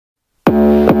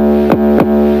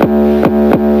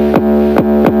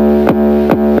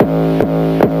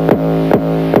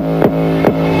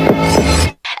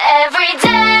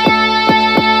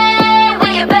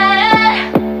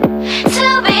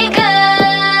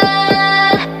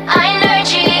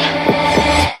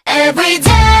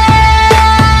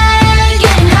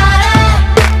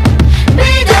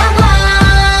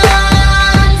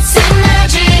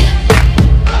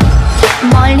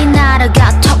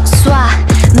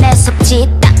듯이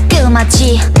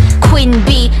따끔하지 Queen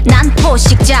Bee 난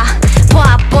포식자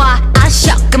봐봐 I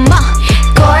shock 'em up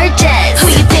Gorgeous Who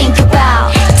you think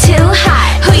about Too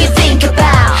hot Who you think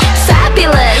about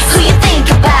Fabulous Who you think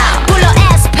about 불러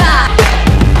æspa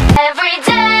Every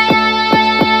day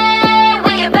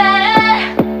we get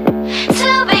better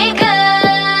To be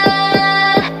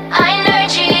good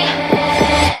aenergy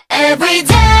Every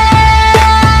day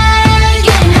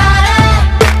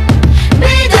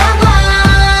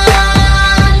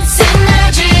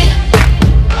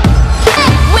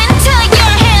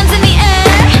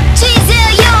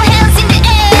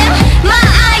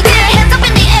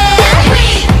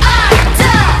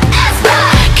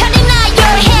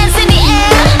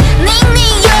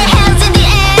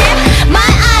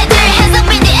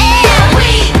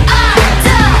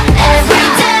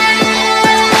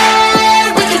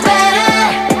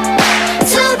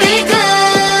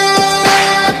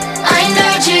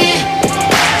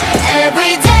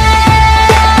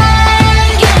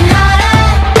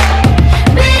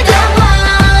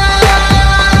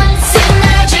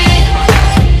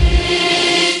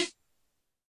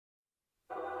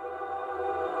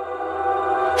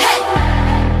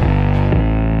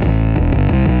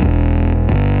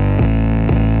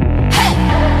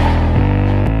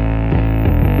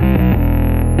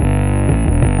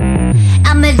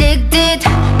I'm addicted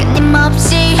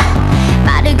끊임없이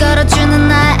말을 걸어주는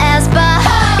나의 æspa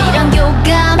이런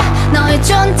교감 너의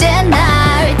존재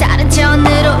날 다른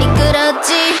차원으로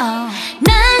이끌었지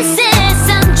난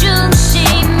세상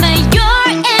중심에 You're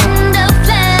in the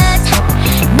flat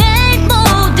내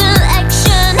모든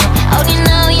액션 어린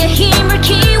너의 힘을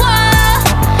키워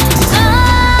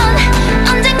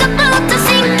언젠가부터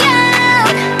생각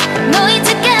너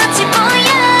이제까지 보여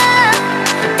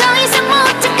더 이상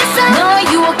못 찾겠어 널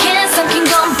유혹해 삼킨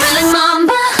건 Black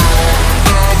Mamba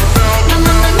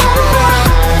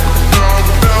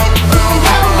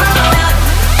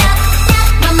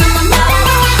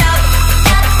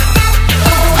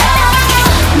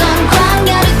넌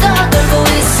광야를 떠돌고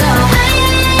있어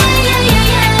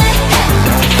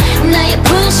나의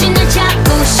분신을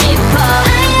잡고 싶어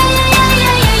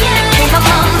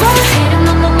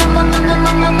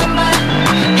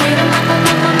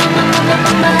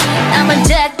I'm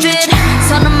addicted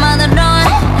선언만으론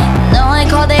너의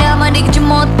거대함을 이기지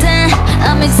못해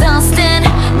I'm exhausted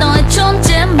너의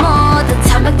존재 모든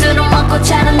장벽들을 먹고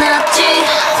자라났지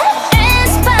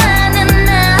æspa는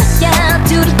나야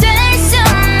둘이 될 순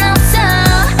없어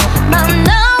But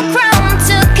no chrome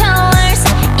to colors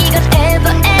이건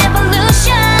ever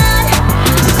evolution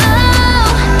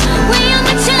위험에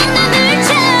찬 눈을 쳐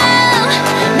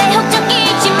내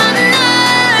혹적이지만 널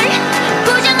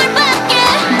부정을 받게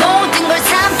모든 걸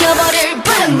삼켜버릴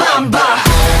Black Mamba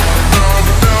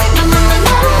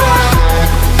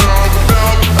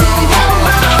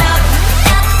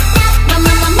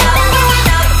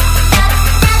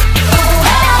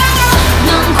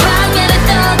넌 광야를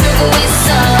떠들고 있어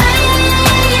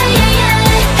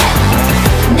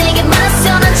내게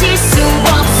맞서는 질 수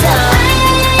없어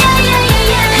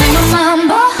I'm a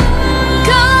Mamba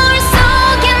거울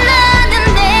속에 나는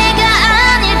내가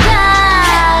아닐까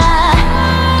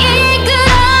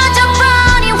이끌어져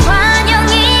버린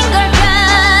환영인 걸까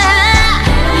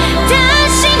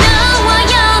다시 너와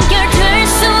연결될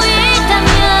수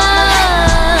있다면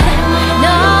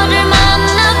너를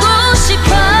만나고 싶어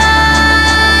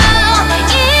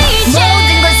이제 모든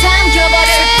걸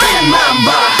삼켜버릴 Black Mamba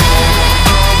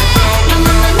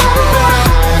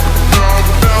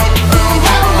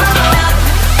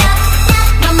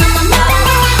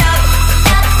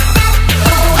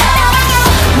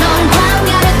넌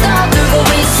광야를 떠들고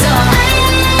있어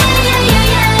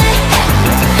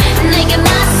내게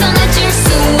맞서는 질 수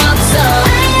없어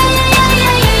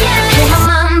I'm a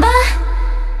Mamba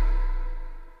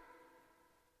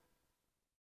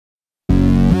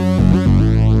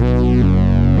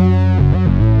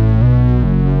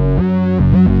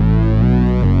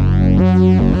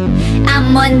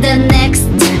I'm on the next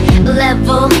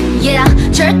level, yeah.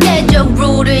 절대적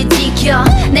룰을 지켜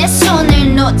내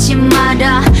손을 놓지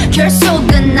마라.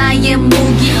 결속은 나의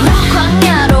무기.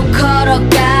 광야로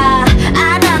걸어가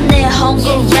알아 내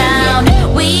home ground.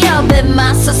 위협에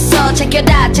맞서서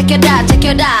제껴라 제껴라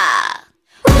제껴라.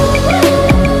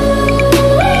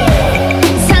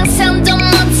 상상도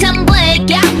못한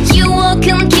blackout.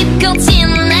 유혹은 깊고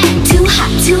진해. Too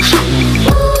hot, too hot.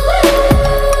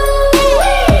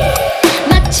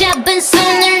 잡은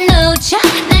손을 놓쳐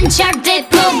난 절대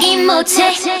포기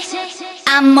못해.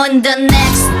 I'm on the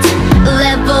next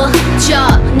level.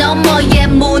 저 너머의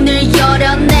문을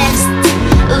열어. Next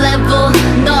level.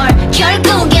 널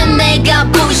결국엔 내가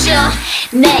부셔.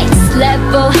 next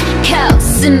level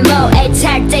코스모에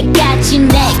탈 때까지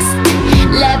next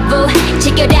level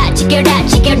지켜라 지켜라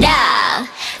지켜라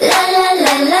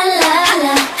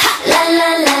라라라라라라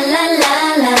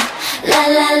라라라라라라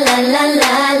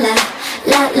라라라라라라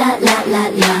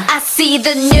라라라라라 I see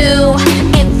the new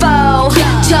info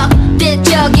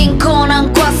적대적인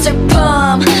고난과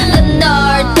슬픔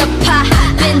널 더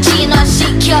파는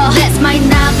진화시켜 That's my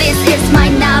novice, it's my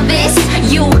novice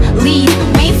You lead,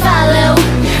 we follow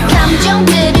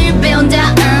감정들을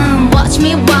배운다 Watch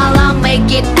me while I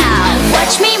make it out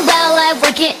Watch me while I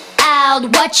work it out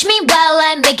Watch me while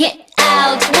I make it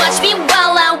out Watch me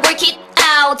while I work it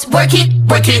out Work it,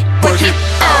 work it, work it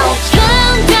out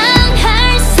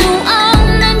감당할 수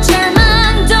없는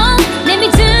절망도 내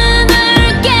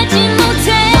믿음을 깨지 못해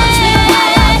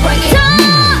더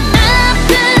아픈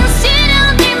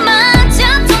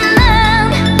시련들마저도 난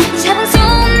잡은 손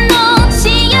놓지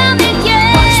않을게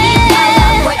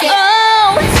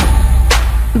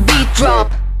Beat drop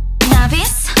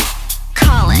Novice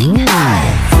calling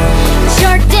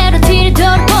절대로 뒤를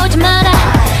돌아보지 마라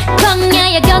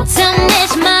광야의 거창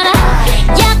내지 마라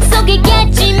약속이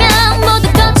깨지면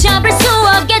모두 걷혀볼 수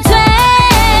없게 돼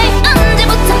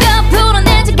언제부턴가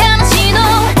불어내지 않은 신호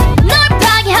널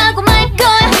파괴하고 말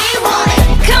거야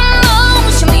Come on,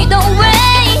 show me the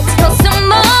way 더 some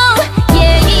more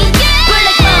Yeah, yeah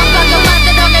Black Mamba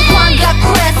만들어낸 광각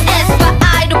quest æspa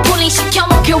아이로 분리시켜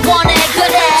목표 원해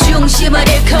그래 중심을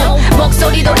잃고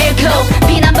목소리도 잃고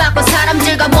비난받고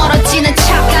사람들과 멀어지는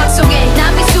착각 속에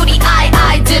난 미술이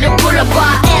아이들을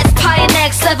불러봐 æspa의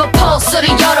next level 포스를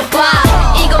열어봐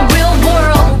이건 real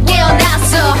world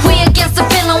깨어났어 We against the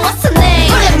feeling what's the name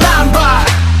Black Mamba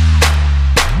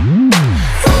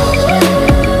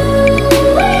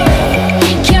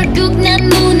결국 난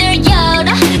문을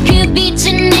열어 그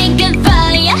빛은 네가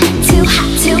fire Too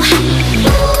hot, too hot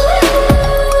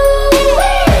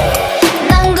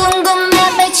난 궁금해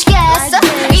미치겠어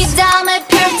이 다음에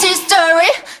펼칠 story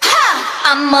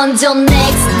I'm on the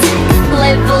next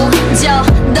level 저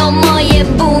너머의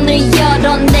문을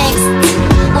열어 next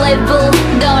level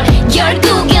널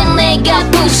결국엔 내가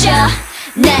부셔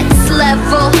next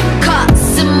level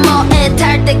코스모에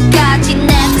달 때까지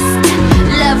next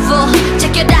level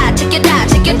check여라 check여라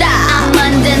check여라 I'm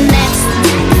on the next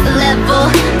level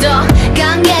더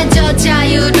강해져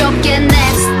자유롭게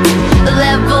next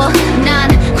level 난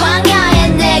광야의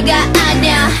내가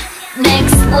아냐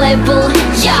next level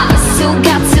예수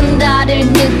같은 나를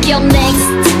느껴 next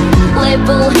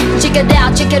level check it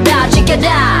out check it out check it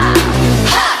out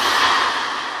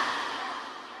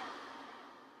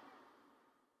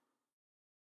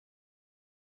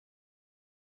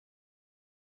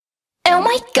Oh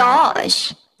my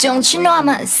gosh don't you know I'm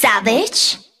a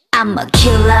savage I'm a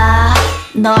killer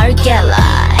널 깨라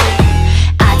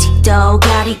아직도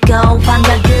가리고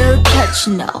환각을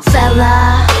펼친 no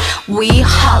fella We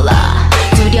holla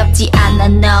두렵지 않아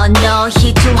너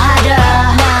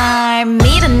희투하라 날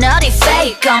믿어 너리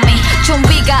fake on me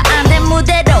준비가 안 된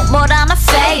무대로 뭘 하나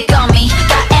fake on me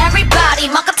got everybody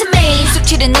막 같은 me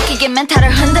수치를 느끼게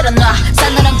멘탈을 흔들어 놔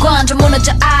싸늘한 관점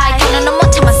무너져 I 그는 넌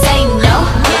못참아 say no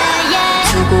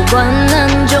두고 봐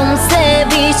난 좀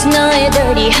savage 너의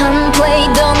dirty한 play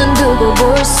너는 두고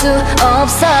볼 수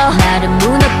없어 나를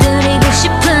무너뜨리고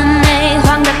싶은 내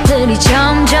환각들이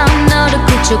점점 너를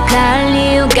구축할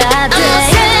이유가 돼 I'm a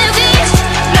savage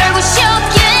널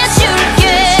부셔게 해줄게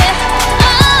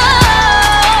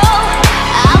oh,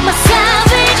 I'm a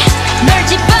savage 널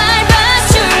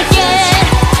짓밟아줄게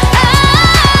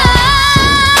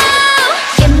oh,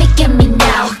 Get me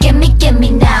now get me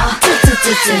now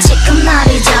지금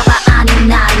나를 잡아 아니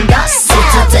난 너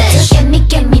savage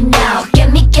Get me now get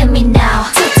me now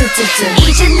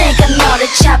이제 내가 너를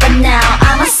잡아 now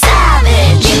I'm a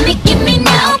savage Give me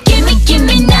now give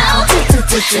me now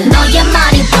너의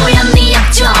말이 보여 네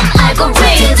약점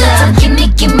알고리즘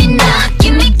Give me now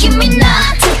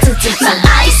난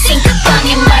아이싱 그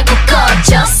방에 말고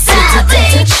꺼져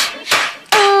savage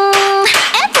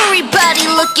Everybody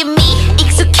look at me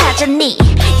익숙하잖니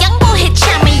양보해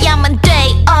참여야만 돼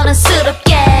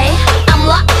어른스럽게 I'm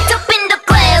locked up in the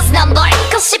glass 난 널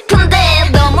잊고 싶은데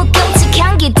너무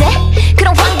끔찍한 기대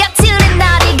그런 환각들은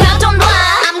나를 가둬놔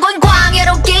I'm going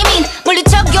광야로 게이밍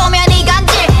물리쳐오면 이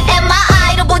간질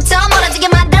MI로부터 멀어지게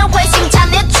만들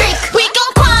회심찬 내 트릭 We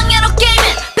gon' 광야로 게이밍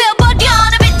배워버려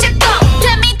내 빛의 껌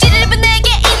데미지를 입은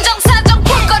내게 인정사정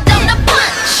풀 것 없는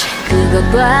punch 그것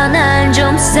봐 난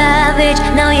좀 savage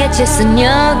너의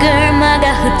재선역을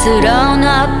막아 흐트러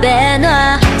놔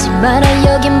빼놔 하지 마라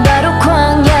여긴 바로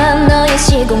광야 너의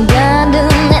시공간은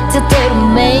내 뜻대로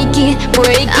make it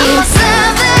break it